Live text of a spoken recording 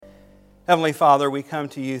Heavenly Father, we come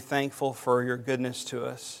to you thankful for your goodness to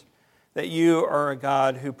us, that you are a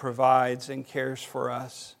God who provides and cares for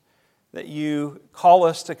us, that you call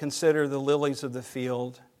us to consider the lilies of the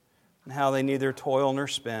field and how they neither toil nor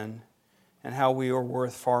spin, and how we are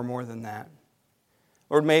worth far more than that.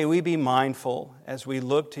 Lord, may we be mindful as we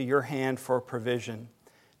look to your hand for provision,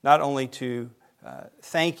 not only to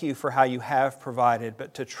thank you for how you have provided,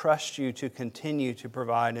 but to trust you to continue to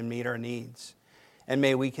provide and meet our needs. And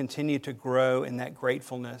may we continue to grow in that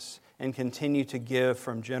gratefulness and continue to give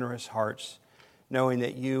from generous hearts, knowing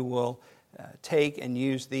that you will take and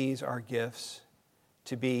use these, our gifts,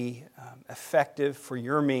 to be effective for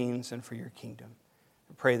your means and for your kingdom.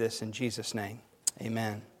 I pray this in Jesus' name.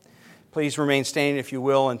 Amen. Please remain standing, if you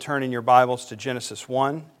will, and turn in your Bibles to Genesis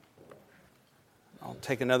 1. I'll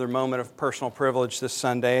take another moment of personal privilege this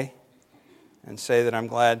Sunday and say that I'm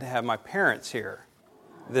glad to have my parents here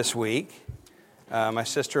this week. My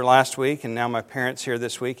sister last week, and now my parents here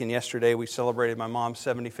this week. And yesterday we celebrated my mom's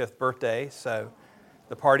 75th birthday, so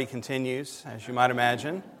the party continues, as you might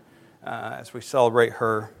imagine, as we celebrate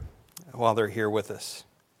her while they're here with us.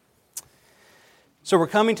 So we're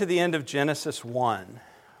coming to the end of Genesis 1.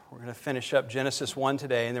 We're going to finish up Genesis 1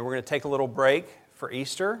 today, and then we're going to take a little break for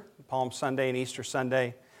Easter, Palm Sunday and Easter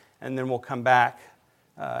Sunday, and then we'll come back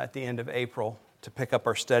at the end of April to pick up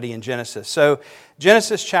our study in Genesis. So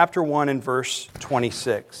Genesis chapter 1 and verse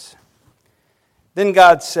 26. Then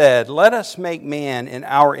God said, "Let us make man in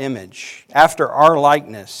our image, after our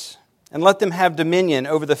likeness, and let them have dominion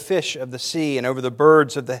over the fish of the sea, and over the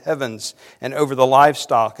birds of the heavens, and over the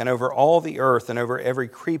livestock, and over all the earth, and over every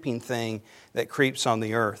creeping thing that creeps on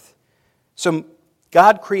the earth." So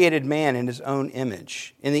God created man in his own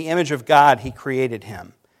image. In the image of God he created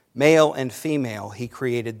him. Male and female he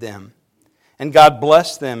created them. And God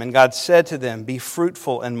blessed them, and God said to them, "Be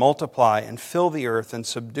fruitful and multiply, and fill the earth and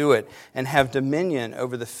subdue it, and have dominion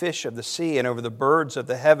over the fish of the sea, and over the birds of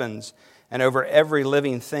the heavens, and over every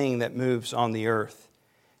living thing that moves on the earth."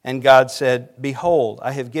 And God said, "Behold,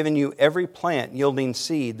 I have given you every plant yielding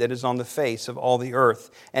seed that is on the face of all the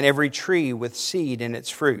earth, and every tree with seed in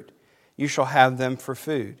its fruit. You shall have them for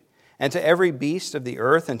food. And to every beast of the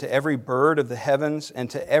earth, and to every bird of the heavens, and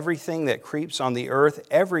to everything that creeps on the earth,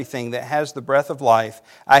 everything that has the breath of life,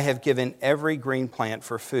 I have given every green plant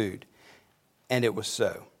for food." And it was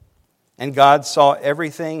so. And God saw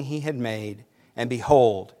everything he had made, and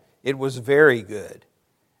behold, it was very good.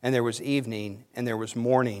 And there was evening, and there was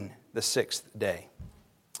morning, the sixth day.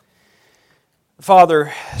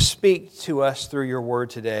 Father, speak to us through your word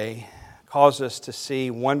today. Cause us to see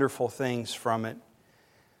wonderful things from it.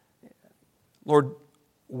 Lord,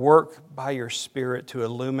 work by your Spirit to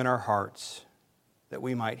illumine our hearts, that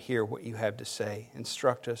we might hear what you have to say.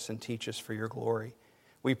 Instruct us and teach us for your glory.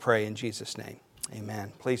 We pray in Jesus' name.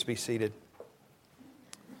 Amen. Please be seated.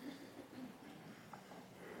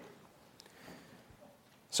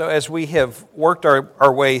 So as we have worked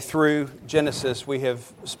our way through Genesis, we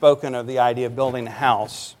have spoken of the idea of building a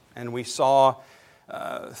house. And we saw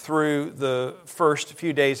through the first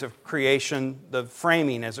few days of creation the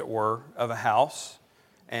framing, as it were, of a house.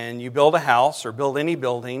 And you build a house, or build any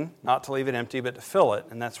building, not to leave it empty, but to fill it.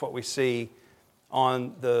 And that's what we see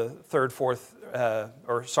on the fourth,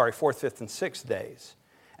 fifth, and sixth days.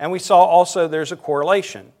 And we saw also there's a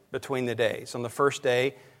correlation between the days. On the first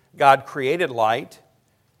day, God created light.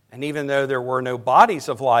 And even though there were no bodies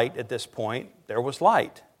of light at this point, there was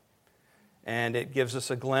light. And it gives us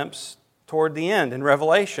a glimpse toward the end in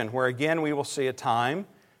Revelation, where again we will see a time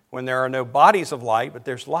when there are no bodies of light, but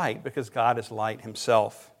there's light because God is light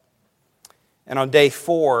himself. And on day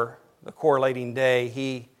 4, the correlating day,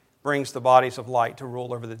 he brings the bodies of light to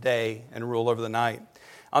rule over the day and rule over the night.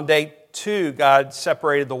 On day 2, God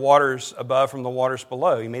separated the waters above from the waters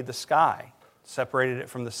below. He made the sky, separated it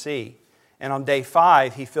from the sea. And on day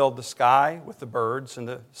 5, he filled the sky with the birds and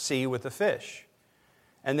the sea with the fish.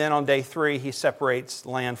 And then on day 3, he separates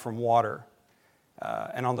land from water.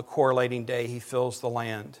 And on the correlating day, he fills the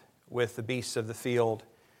land with the beasts of the field,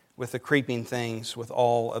 with the creeping things, with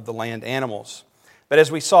all of the land animals. But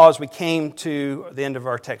as we saw, as we came to the end of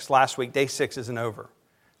our text last week, day 6 isn't over.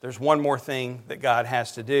 There's one more thing that God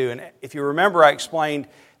has to do. And if you remember, I explained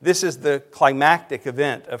this is the climactic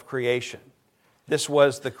event of creation. This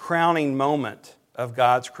was the crowning moment of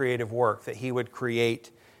God's creative work, that he would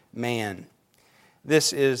create man.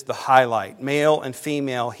 This is the highlight. Male and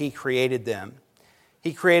female, he created them.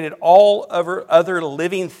 He created all other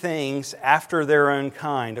living things after their own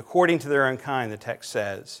kind, according to their own kind, the text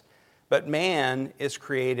says. But man is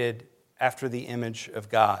created after the image of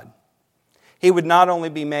God. He would not only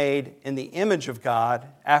be made in the image of God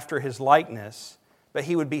after his likeness, but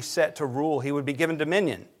he would be set to rule. He would be given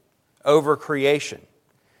dominion over creation.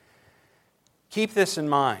 Keep this in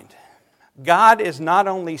mind. God is not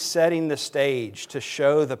only setting the stage to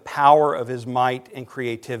show the power of His might and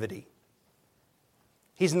creativity.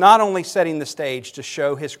 He's not only setting the stage to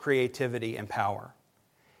show His creativity and power.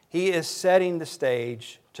 He is setting the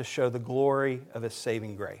stage to show the glory of His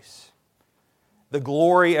saving grace. The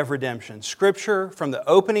glory of redemption. Scripture, from the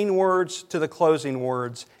opening words to the closing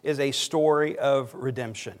words, is a story of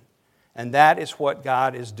redemption. And that is what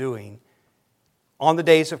God is doing on the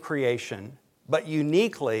days of creation, but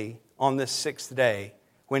uniquely on this sixth day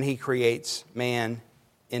when He creates man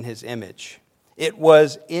in His image. It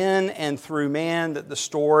was in and through man that the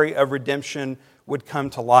story of redemption would come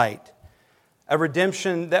to light. A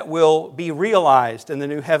redemption that will be realized in the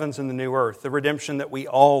new heavens and the new earth, the redemption that we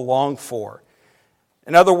all long for.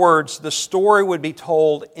 In other words, the story would be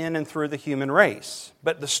told in and through the human race,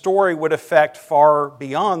 but the story would affect far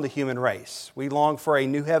beyond the human race. We long for a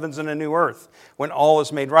new heavens and a new earth when all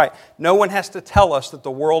is made right. No one has to tell us that the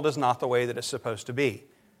world is not the way that it's supposed to be.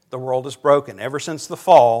 The world is broken. Ever since the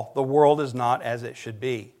fall, the world is not as it should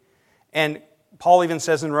be. And Paul even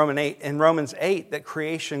says in Romans 8 that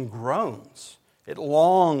creation groans. It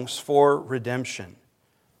longs for redemption.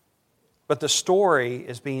 But the story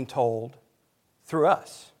is being told through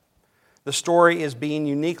us. The story is being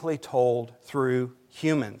uniquely told through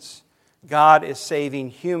humans. God is saving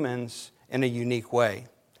humans in a unique way.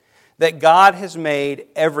 That God has made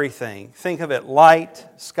everything. Think of it: light,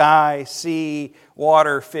 sky, sea,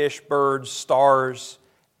 water, fish, birds, stars.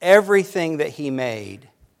 Everything that He made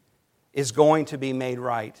is going to be made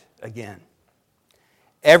right again.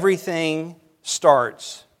 Everything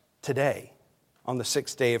starts today on the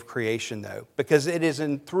sixth day of creation, though, because it is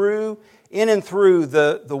in and through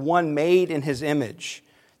the one made in His image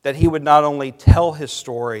that He would not only tell His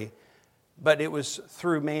story, but it was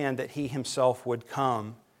through man that He Himself would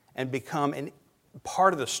come and become a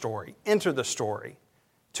part of the story, enter the story,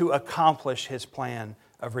 to accomplish His plan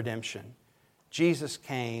of redemption. Jesus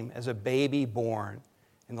came as a baby born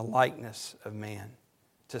in the likeness of man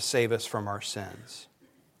to save us from our sins.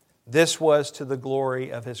 This was to the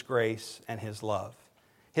glory of His grace and His love.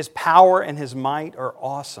 His power and His might are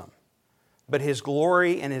awesome, but His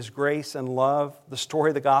glory and His grace and love, the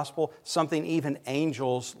story of the gospel, something even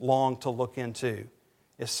angels long to look into,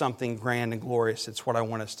 is something grand and glorious. It's what I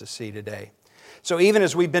want us to see today. So even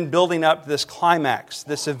as we've been building up this climax,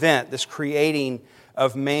 this event, this creating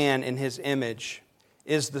of man in His image,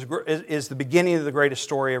 is the beginning of the greatest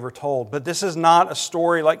story ever told. But this is not a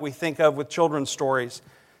story like we think of with children's stories,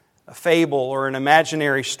 a fable or an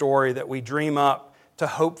imaginary story that we dream up to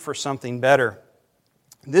hope for something better.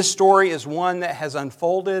 This story is one that has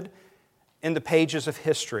unfolded in the pages of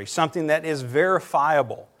history, something that is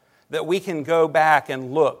verifiable, that we can go back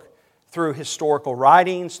and look through historical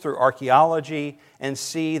writings, through archaeology, and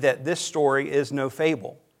see that this story is no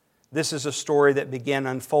fable. This is a story that began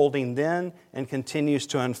unfolding then and continues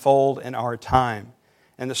to unfold in our time.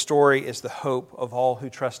 And the story is the hope of all who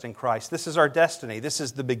trust in Christ. This is our destiny. This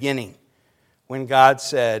is the beginning when God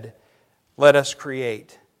said, "Let us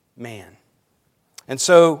create man." And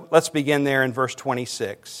so let's begin there in verse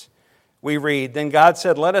 26. We read, "Then God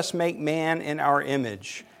said, 'Let us make man in our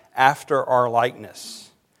image, after our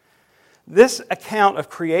likeness.'" This account of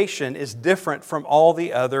creation is different from all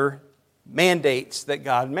the other mandates that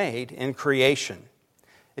God made in creation.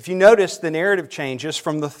 If you notice, the narrative changes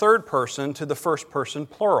from the third person to the first person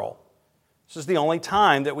plural. This is the only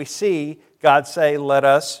time that we see God say, "Let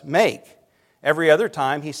us make." Every other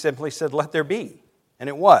time, He simply said, "Let there be," and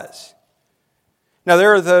it was. Now,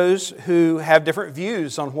 there are those who have different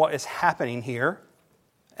views on what is happening here,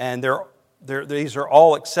 and these are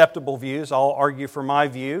all acceptable views. I'll argue for my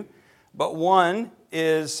view, but one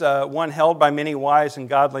is one held by many wise and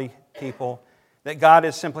godly people, that God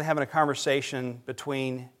is simply having a conversation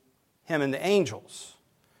between Him and the angels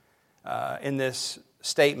in this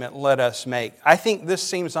statement, "Let us make." I think this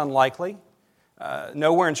seems unlikely.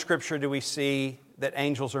 Nowhere in Scripture do we see that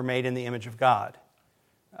angels are made in the image of God.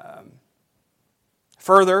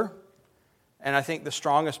 Further, and I think the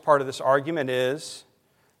strongest part of this argument is,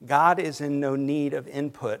 God is in no need of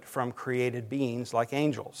input from created beings like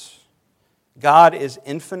angels. God is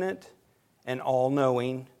infinite and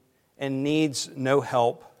all-knowing and needs no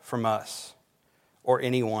help from us or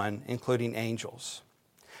anyone, including angels.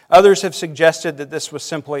 Others have suggested that this was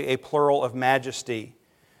simply a plural of majesty.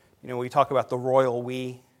 You know, we talk about the royal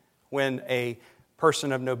we. When a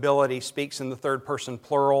person of nobility speaks in the third person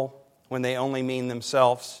plural, when they only mean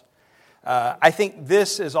themselves. I think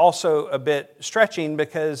this is also a bit stretching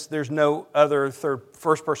because there's no other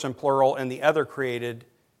first-person plural in the other created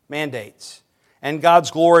mandates. And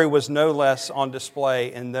God's glory was no less on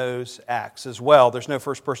display in those acts as well. There's no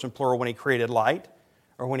first-person plural when He created light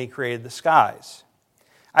or when He created the skies.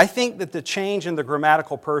 I think that the change in the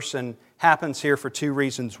grammatical person happens here for two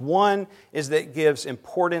reasons. One is that it gives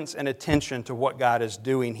importance and attention to what God is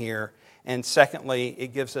doing here. And secondly,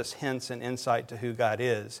 it gives us hints and insight to who God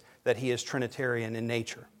is, that He is Trinitarian in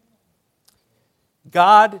nature.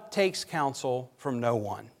 God takes counsel from no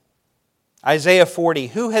one. Isaiah 40,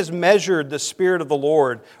 who has measured the Spirit of the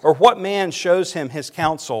Lord, or what man shows Him His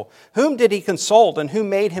counsel? Whom did He consult, and who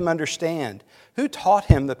made Him understand? Who taught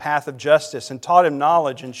him the path of justice, and taught him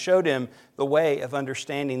knowledge, and showed him the way of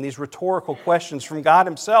understanding? These rhetorical questions from God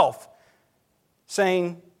Himself,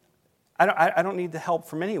 saying, I don't need the help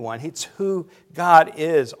from anyone. It's who God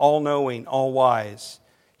is, all-knowing, all-wise.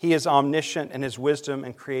 He is omniscient, and His wisdom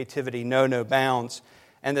and creativity know no bounds.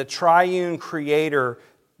 And the triune Creator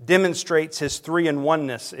demonstrates His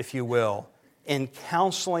three-in-oneness, if you will, in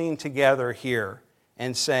counseling together here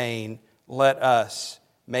and saying, let us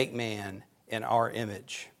make man in our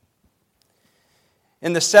image.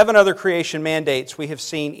 In the 7 other creation mandates we have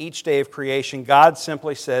seen each day of creation, God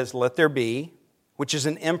simply says, let there be, which is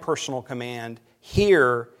an impersonal command.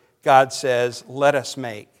 Here, God says, let us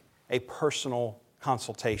make, a personal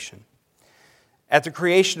consultation. At the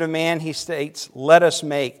creation of man, He states, let us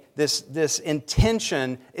make. This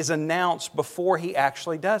intention is announced before He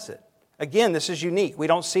actually does it. Again, this is unique. We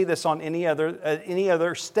don't see this on any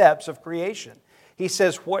other steps of creation. He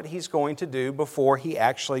says what He's going to do before He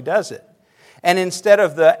actually does it. And instead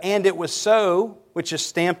of the "and it was so," which is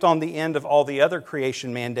stamped on the end of all the other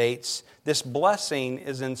creation mandates, this blessing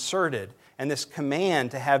is inserted, and this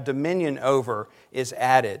command to have dominion over is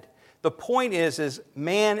added. The point is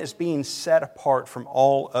man is being set apart from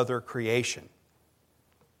all other creation.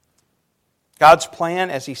 God's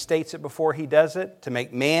plan, as He states it before He does it, to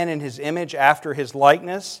make man in His image after His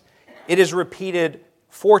likeness, it is repeated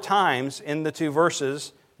 4 times in the 2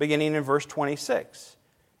 verses, beginning in verse 26.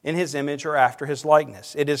 In His image or after His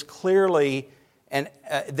likeness. It is clearly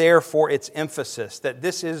there for its emphasis that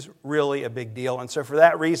this is really a big deal. And so for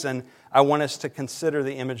that reason, I want us to consider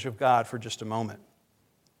the image of God for just a moment.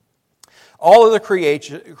 All of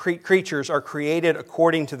the creatures are created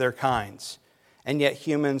according to their kinds, and yet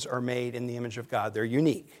humans are made in the image of God. They're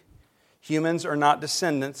unique. Humans are not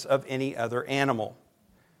descendants of any other animal.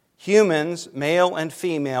 Humans, male and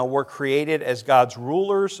female, were created as God's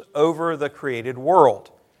rulers over the created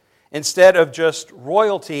world. Instead of just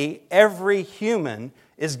royalty, every human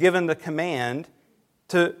is given the command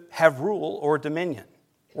to have rule or dominion.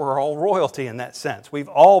 We're all royalty in that sense. We've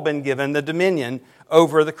all been given the dominion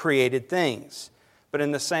over the created things. But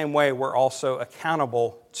in the same way, we're also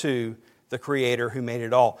accountable to the Creator who made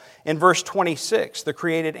it all. In verse 26, the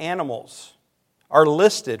created animals are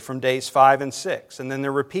listed from days 5 and 6, and then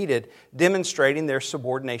they're repeated, demonstrating their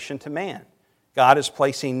subordination to man. God is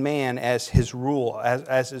placing man as His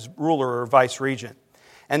as His ruler or vice-regent.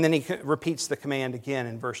 And then He repeats the command again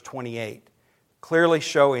in verse 28, clearly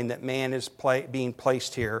showing that man is being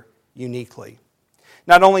placed here uniquely.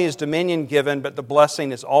 Not only is dominion given, but the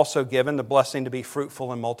blessing is also given, the blessing to be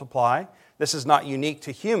fruitful and multiply. This is not unique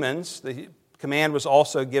to humans. The command was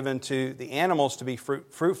also given to the animals to be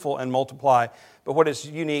fruitful and multiply. But what is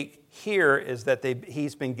unique here is that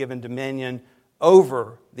he's been given dominion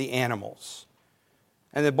over the animals.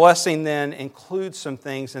 And the blessing then includes some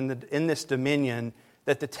things in this dominion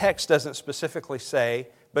that the text doesn't specifically say,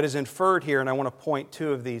 but is inferred here, and I want to point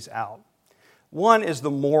 2 of these out. One is the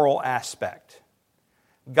moral aspect.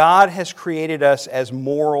 God has created us as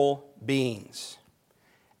moral beings.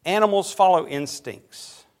 Animals follow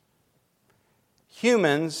instincts.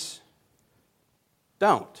 Humans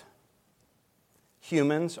don't.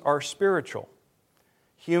 Humans are spiritual.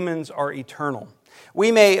 Humans are eternal.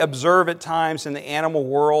 We may observe at times in the animal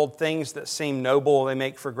world things that seem noble. They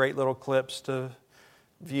make for great little clips to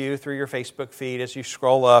view through your Facebook feed as you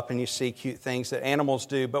scroll up and you see cute things that animals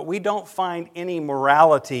do. But we don't find any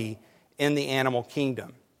morality in the animal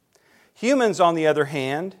kingdom. Humans, on the other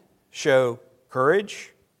hand, show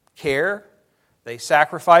courage, care. They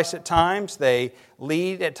sacrifice at times. They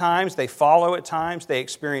lead at times. They follow at times. They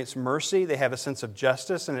experience mercy. They have a sense of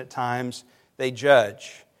justice, and at times they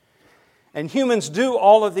judge. And humans do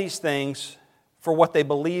all of these things for what they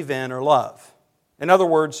believe in or love. In other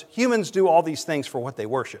words, humans do all these things for what they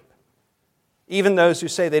worship. Even those who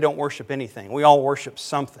say they don't worship anything. We all worship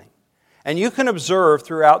something. And you can observe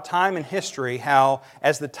throughout time and history how,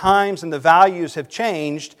 as the times and the values have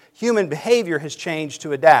changed, human behavior has changed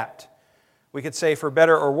to adapt. We could say for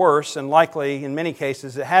better or worse, and likely in many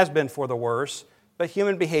cases it has been for the worse, but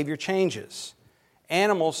human behavior changes.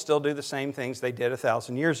 Animals still do the same things they did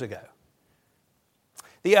 1,000 years ago.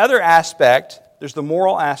 The other aspect, there's the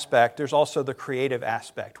moral aspect, there's also the creative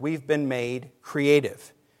aspect. We've been made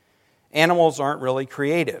creative. Animals aren't really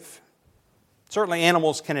creative. Certainly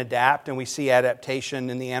animals can adapt, and we see adaptation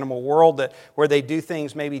in the animal world where they do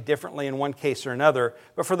things maybe differently in one case or another,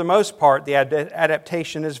 but for the most part, the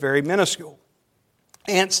adaptation is very minuscule.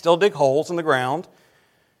 Ants still dig holes in the ground.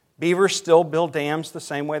 Beavers still build dams the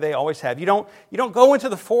same way they always have. You don't go into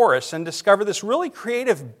the forest and discover this really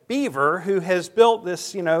creative beaver who has built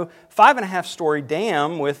this, 5.5-story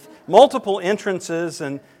dam with multiple entrances,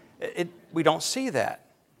 and we don't see that.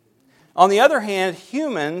 On the other hand,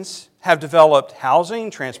 humans have developed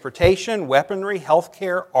housing, transportation, weaponry,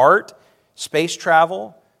 healthcare, art, space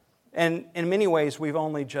travel, and in many ways we've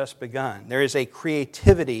only just begun. There is a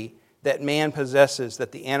creativity that man possesses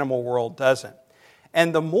that the animal world doesn't.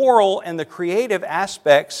 And the moral and the creative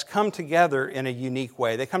aspects come together in a unique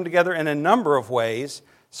way. They come together in a number of ways,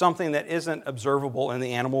 something that isn't observable in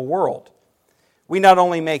the animal world. We not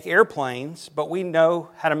only make airplanes, but we know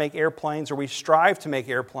how to make airplanes, or we strive to make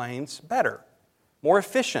airplanes better, more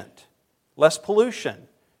efficient, less pollution.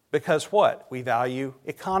 Because what? We value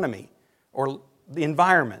economy or the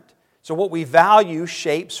environment. So what we value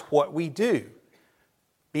shapes what we do.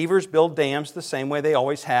 Beavers build dams the same way they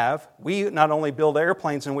always have. We not only build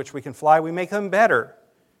airplanes in which we can fly, we make them better,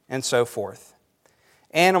 and so forth.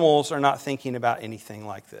 Animals are not thinking about anything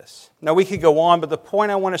like this. Now, we could go on, but the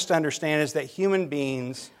point I want us to understand is that human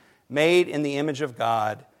beings made in the image of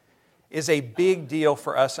God is a big deal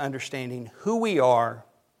for us understanding who we are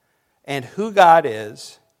and who God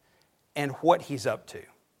is and what He's up to.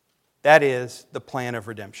 That is the plan of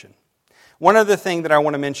redemption. One other thing that I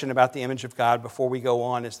want to mention about the image of God before we go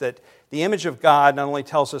on is that the image of God not only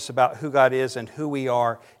tells us about who God is and who we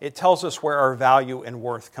are, it tells us where our value and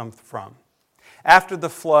worth come from. After the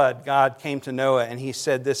flood, God came to Noah and He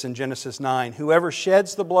said this in Genesis 9, "Whoever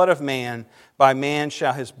sheds the blood of man, by man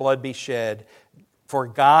shall his blood be shed, for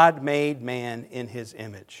God made man in His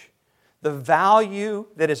image." The value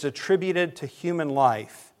that is attributed to human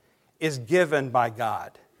life is given by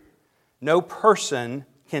God. No person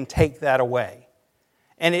can take that away.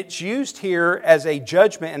 And it's used here as a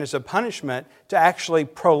judgment and as a punishment to actually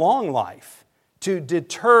prolong life, to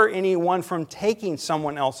deter anyone from taking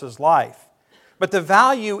someone else's life. But the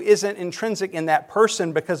value isn't intrinsic in that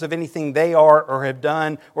person because of anything they are or have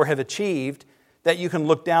done or have achieved, that you can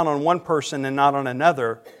look down on one person and not on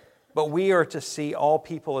another. But we are to see all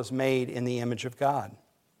people as made in the image of God.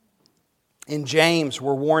 In James,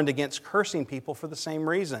 we're warned against cursing people for the same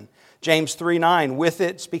reason. James 3:9, with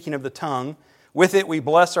it, speaking of the tongue, with it we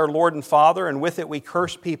bless our Lord and Father, and with it we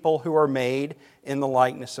curse people who are made in the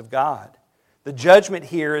likeness of God. The judgment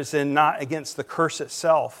here is not against the curse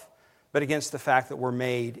itself, but against the fact that we're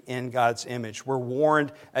made in God's image. We're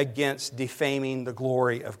warned against defaming the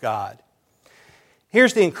glory of God.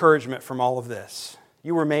 Here's the encouragement from all of this.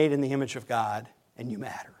 You were made in the image of God, and you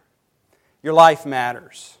matter. Your life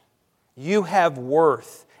matters. You have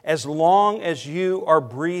worth. As long as you are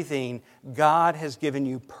breathing, God has given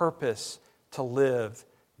you purpose to live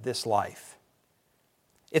this life.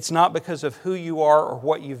 It's not because of who you are or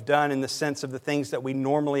what you've done in the sense of the things that we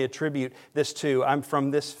normally attribute this to. I'm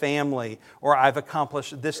from this family, or I've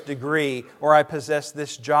accomplished this degree, or I possess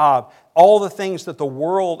this job. All the things that the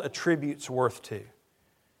world attributes worth to.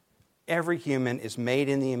 Every human is made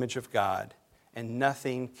in the image of God, and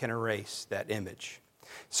nothing can erase that image.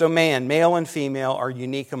 So man, male and female, are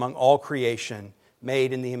unique among all creation,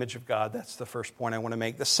 made in the image of God. That's the first point I want to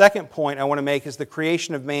make. The second point I want to make is the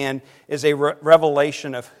creation of man is a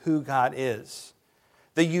revelation of who God is.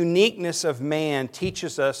 The uniqueness of man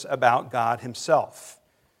teaches us about God Himself.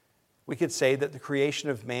 We could say that the creation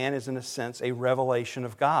of man is, in a sense, a revelation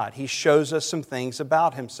of God. He shows us some things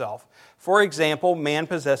about Himself. For example, man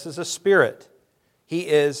possesses a spirit. He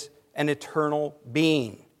is an eternal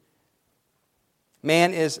being.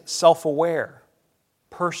 Man is self-aware,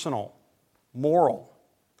 personal, moral.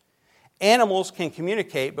 Animals can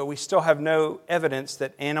communicate, but we still have no evidence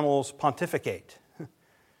that animals pontificate.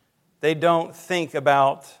 They don't think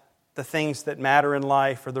about the things that matter in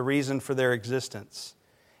life or the reason for their existence.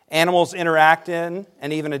 Animals interact in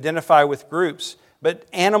and even identify with groups, but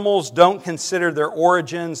animals don't consider their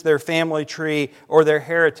origins, their family tree, or their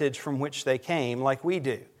heritage from which they came like we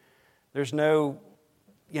do. There's no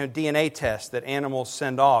DNA test that animals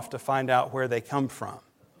send off to find out where they come from.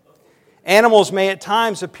 Animals may at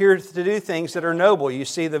times appear to do things that are noble. You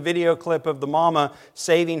see the video clip of the mama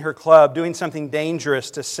saving her cub, doing something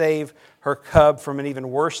dangerous to save her cub from an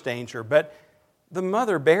even worse danger. But the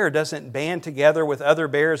mother bear doesn't band together with other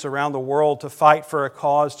bears around the world to fight for a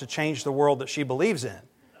cause to change the world that she believes in.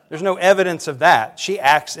 There's no evidence of that. She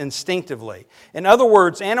acts instinctively. In other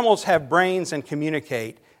words, animals have brains and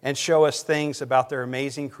communicate and show us things about their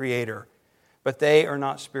amazing Creator, but they are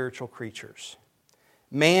not spiritual creatures.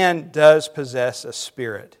 Man does possess a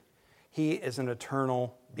spirit. He is an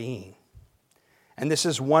eternal being. And this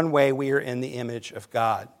is one way we are in the image of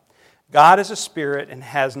God. God is a spirit and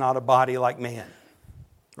has not a body like man.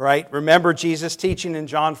 Right? Remember Jesus' teaching in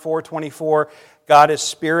John 4:24, God is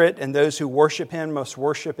spirit, and those who worship Him must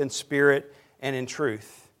worship in spirit and in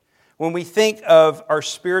truth. When we think of our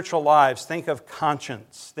spiritual lives, think of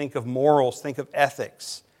conscience, think of morals, think of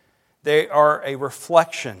ethics. They are a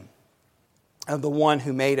reflection of the one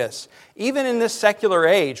who made us. Even in this secular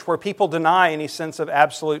age where people deny any sense of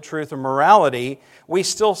absolute truth or morality, we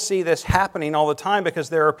still see this happening all the time because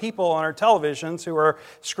there are people on our televisions who are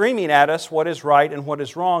screaming at us what is right and what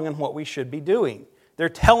is wrong and what we should be doing. They're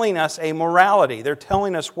telling us a morality. They're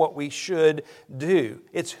telling us what we should do.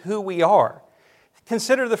 It's who we are.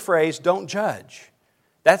 Consider the phrase, don't judge.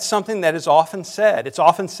 That's something that is often said. It's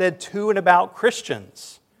often said to and about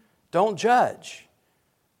Christians. Don't judge.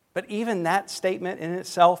 But even that statement in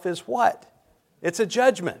itself is what? It's a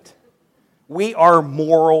judgment. We are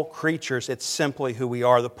moral creatures. It's simply who we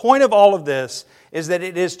are. The point of all of this is that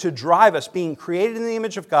it is to drive us, being created in the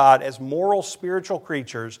image of God as moral, spiritual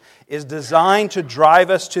creatures, is designed to drive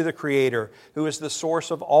us to the Creator, who is the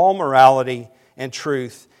source of all morality and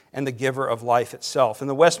truth and the giver of life itself. In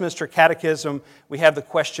the Westminster Catechism, we have the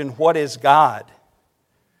question, what is God?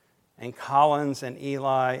 And Collins and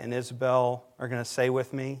Eli and Isabel are going to say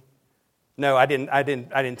with me. No, I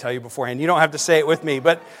didn't tell you beforehand. You don't have to say it with me.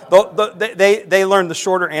 But they learned the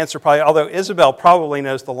shorter answer probably, although Isabel probably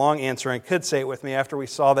knows the long answer and could say it with me after we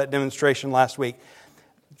saw that demonstration last week.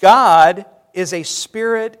 God is a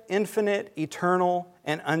spirit, infinite, eternal,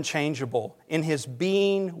 and unchangeable in His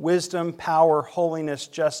being, wisdom, power, holiness,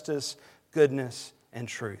 justice, goodness, and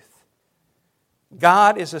truth.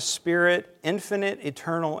 God is a spirit, infinite,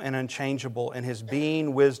 eternal, and unchangeable in His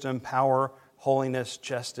being, wisdom, power, holiness,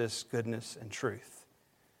 justice, goodness, and truth.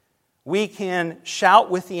 We can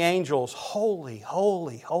shout with the angels, holy,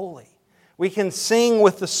 holy, holy. We can sing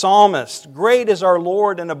with the psalmist, great is our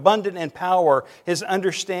Lord and abundant in power. His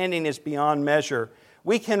understanding is beyond measure.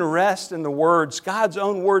 We can rest in the words, God's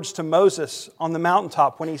own words to Moses on the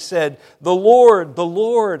mountaintop when He said, the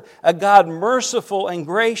Lord, a God merciful and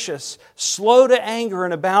gracious, slow to anger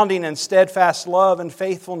and abounding in steadfast love and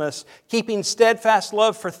faithfulness, keeping steadfast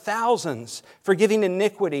love for thousands, forgiving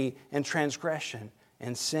iniquity and transgression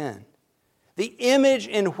and sin. The image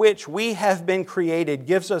in which we have been created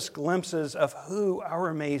gives us glimpses of who our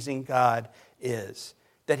amazing God is.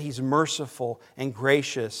 That He's merciful and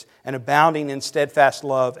gracious and abounding in steadfast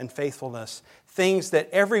love and faithfulness. Things that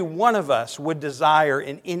every one of us would desire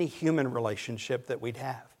in any human relationship that we'd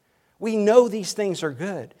have. We know these things are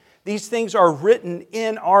good. These things are written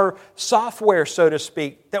in our software, so to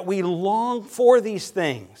speak, that we long for these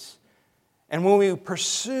things. And when we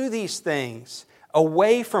pursue these things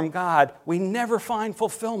away from God, we never find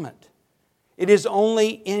fulfillment. It is only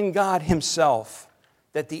in God Himself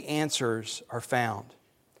that the answers are found.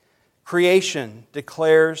 Creation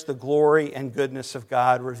declares the glory and goodness of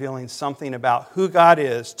God, revealing something about who God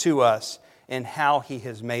is to us and how He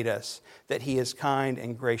has made us, that He is kind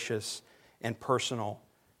and gracious and personal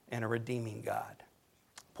and a redeeming God.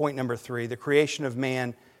 Point number 3, the creation of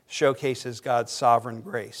man showcases God's sovereign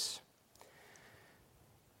grace.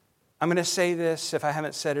 I'm going to say this, if I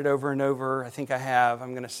haven't said it over and over, I think I have.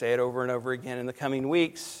 I'm going to say it over and over again in the coming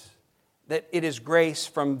weeks, that it is grace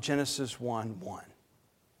from Genesis 1:1.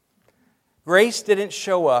 Grace didn't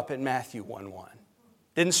show up in Matthew 1:1.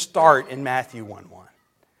 Didn't start in Matthew 1:1.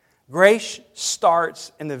 Grace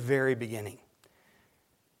starts in the very beginning.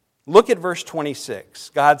 Look at verse 26.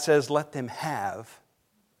 God says, let them have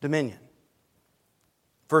dominion.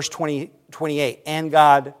 Verse 28, and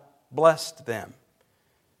God blessed them.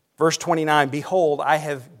 Verse 29, behold, I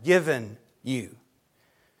have given you.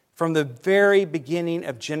 From the very beginning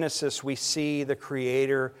of Genesis, we see the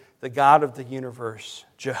Creator, the God of the universe,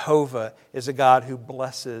 Jehovah, is a God who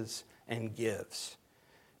blesses and gives.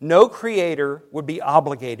 No creator would be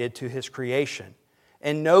obligated to his creation,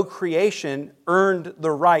 and no creation earned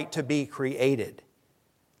the right to be created,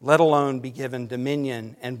 let alone be given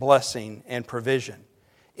dominion and blessing and provision.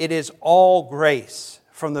 It is all grace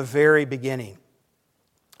from the very beginning.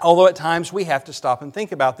 Although at times we have to stop and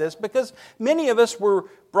think about this because many of us were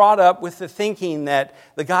brought up with the thinking that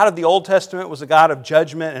the God of the Old Testament was a God of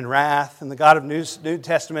judgment and wrath, and the God of New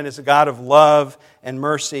Testament is a God of love and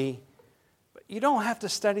mercy. But you don't have to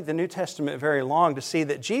study the New Testament very long to see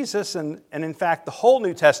that Jesus, and in fact the whole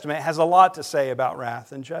New Testament, has a lot to say about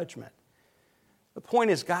wrath and judgment. The point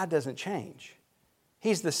is, God doesn't change.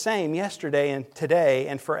 He's the same yesterday and today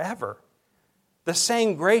and forever. The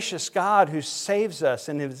same gracious God who saves us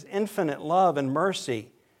in His infinite love and mercy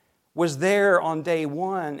was there on day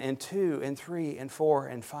 1 and 2 and 3 and 4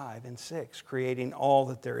 and 5 and 6, creating all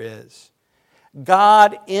that there is.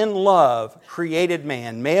 God in love created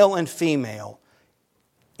man, male and female,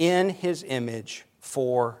 in His image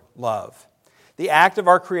for love. The act of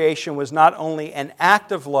our creation was not only an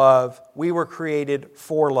act of love, we were created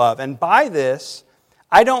for love. And by this,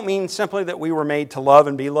 I don't mean simply that we were made to love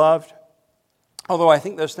and be loved, although I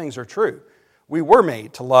think those things are true. We were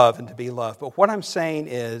made to love and to be loved. But what I'm saying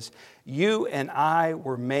is, you and I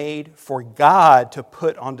were made for God to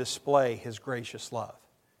put on display His gracious love.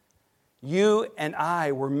 You and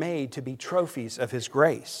I were made to be trophies of His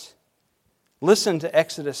grace. Listen to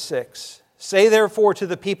Exodus 6. Say therefore to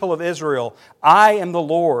the people of Israel, I am the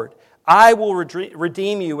Lord. I will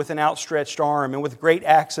redeem you with an outstretched arm and with great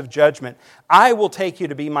acts of judgment. I will take you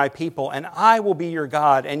to be my people, and I will be your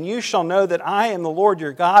God. And you shall know that I am the Lord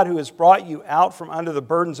your God who has brought you out from under the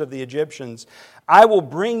burdens of the Egyptians. I will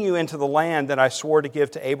bring you into the land that I swore to give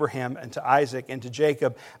to Abraham and to Isaac and to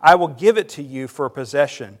Jacob. I will give it to you for a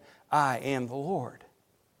possession. I am the Lord.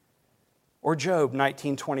 Or Job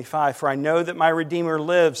 19:25, for I know that my Redeemer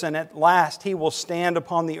lives, and at last He will stand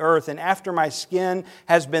upon the earth. And after my skin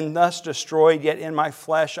has been thus destroyed, yet in my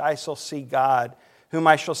flesh I shall see God, whom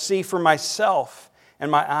I shall see for myself, and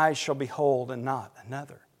my eyes shall behold, and not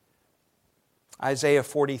another. Isaiah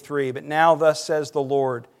 43, but now thus says the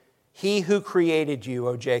Lord, He who created you,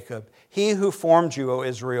 O Jacob, He who formed you, O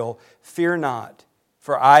Israel, fear not,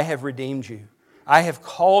 for I have redeemed you. I have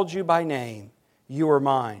called you by name, you are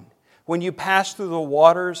mine. When you pass through the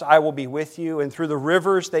waters, I will be with you, and through the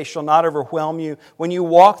rivers they shall not overwhelm you. When you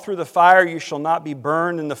walk through the fire, you shall not be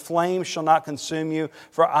burned, and the flames shall not consume you.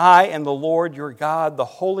 For I am the Lord your God, the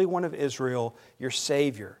Holy One of Israel, your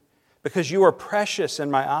Savior. Because you are precious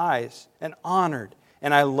in my eyes, and honored,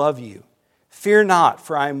 and I love you. Fear not,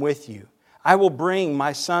 for I am with you. I will bring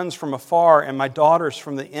my sons from afar, and my daughters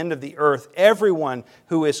from the end of the earth. Everyone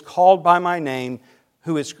who is called by my name,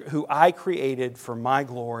 who I created for my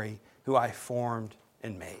glory, who I formed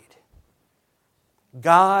and made.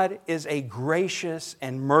 God is a gracious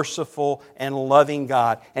and merciful and loving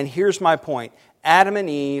God. And here's my point. Adam and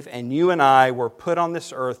Eve and you and I were put on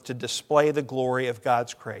this earth to display the glory of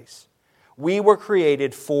God's grace. We were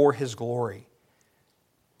created for His glory.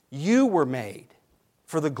 You were made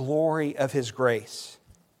for the glory of His grace.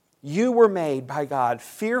 You were made by God,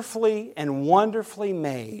 fearfully and wonderfully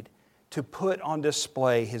made to put on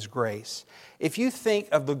display His grace. If you think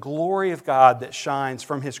of the glory of God that shines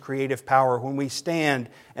from His creative power when we stand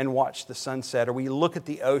and watch the sunset, or we look at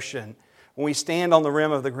the ocean, when we stand on the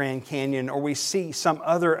rim of the Grand Canyon, or we see some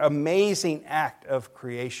other amazing act of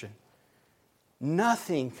creation,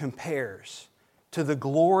 nothing compares to the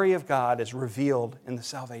glory of God as revealed in the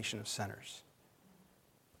salvation of sinners.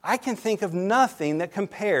 I can think of nothing that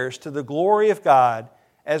compares to the glory of God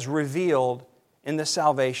as revealed in the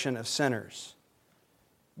salvation of sinners.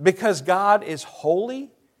 Because God is holy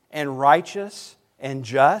and righteous and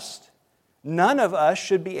just, none of us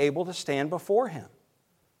should be able to stand before Him.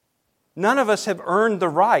 None of us have earned the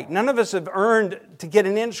right. None of us have earned to get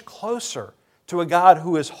an inch closer to a God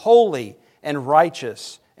who is holy and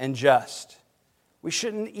righteous and just. We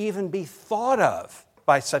shouldn't even be thought of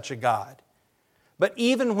by such a God. But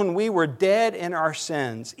even when we were dead in our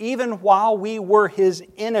sins, even while we were His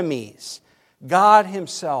enemies, God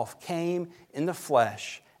Himself came in the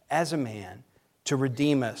flesh as a man to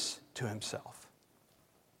redeem us to Himself.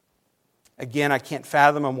 Again, I can't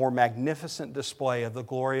fathom a more magnificent display of the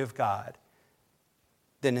glory of God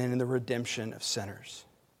than in the redemption of sinners.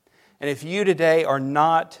 And if you today are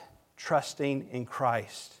not trusting in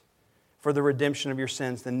Christ for the redemption of your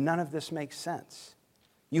sins, then none of this makes sense.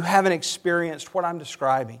 You haven't experienced what I'm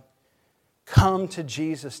describing. Come to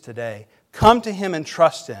Jesus today. Come to Him and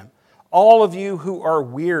trust Him. All of you who are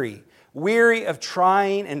weary of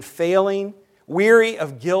trying and failing, weary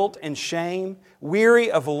of guilt and shame, weary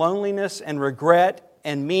of loneliness and regret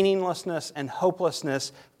and meaninglessness and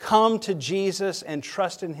hopelessness, come to Jesus and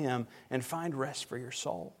trust in Him and find rest for your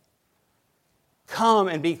soul. Come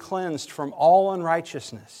and be cleansed from all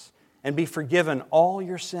unrighteousness and be forgiven all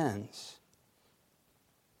your sins.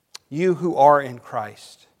 You who are in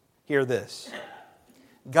Christ, hear this.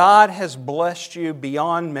 God has blessed you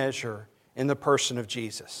beyond measure in the person of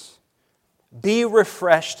Jesus. Be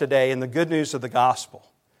refreshed today in the good news of the gospel.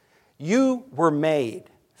 You were made,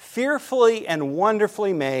 fearfully and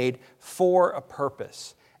wonderfully made for a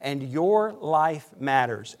purpose. And your life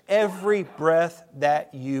matters. Every breath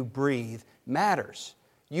that you breathe matters.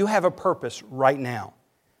 You have a purpose right now.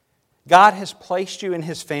 God has placed you in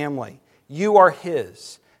His family. You are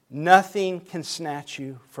His. Nothing can snatch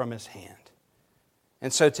you from His hand.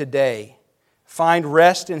 And so today, find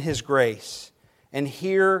rest in His grace and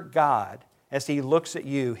hear God as He looks at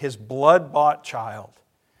you, His blood-bought child,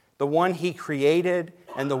 the one He created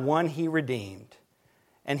and the one He redeemed.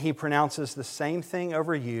 And He pronounces the same thing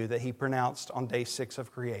over you that He pronounced on day 6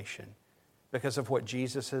 of creation because of what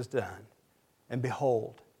Jesus has done. And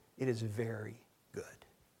behold, it is very good.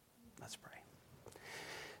 Let's pray.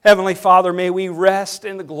 Heavenly Father, may we rest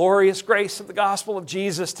in the glorious grace of the gospel of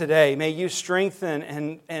Jesus today. May You strengthen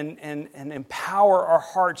and empower our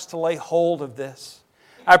hearts to lay hold of this.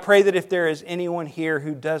 I pray that if there is anyone here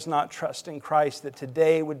who does not trust in Christ, that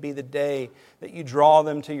today would be the day that You draw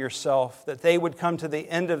them to Yourself, that they would come to the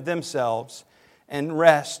end of themselves and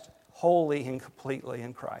rest wholly and completely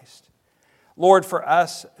in Christ. Lord, for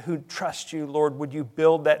us who trust You, Lord, would You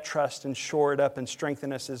build that trust and shore it up and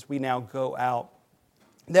strengthen us as we now go out,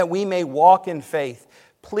 that we may walk in faith,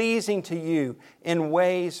 pleasing to You in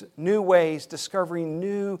ways, new ways, discovering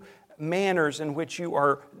new manners in which You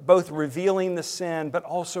are both revealing the sin, but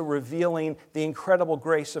also revealing the incredible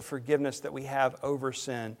grace of forgiveness that we have over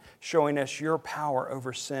sin, showing us Your power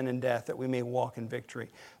over sin and death, that we may walk in victory.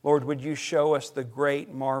 Lord, would You show us the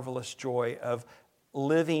great, marvelous joy of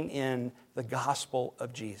living in the gospel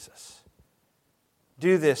of Jesus.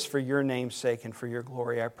 Do this for Your name's sake and for Your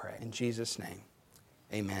glory, I pray. In Jesus' name,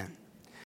 amen.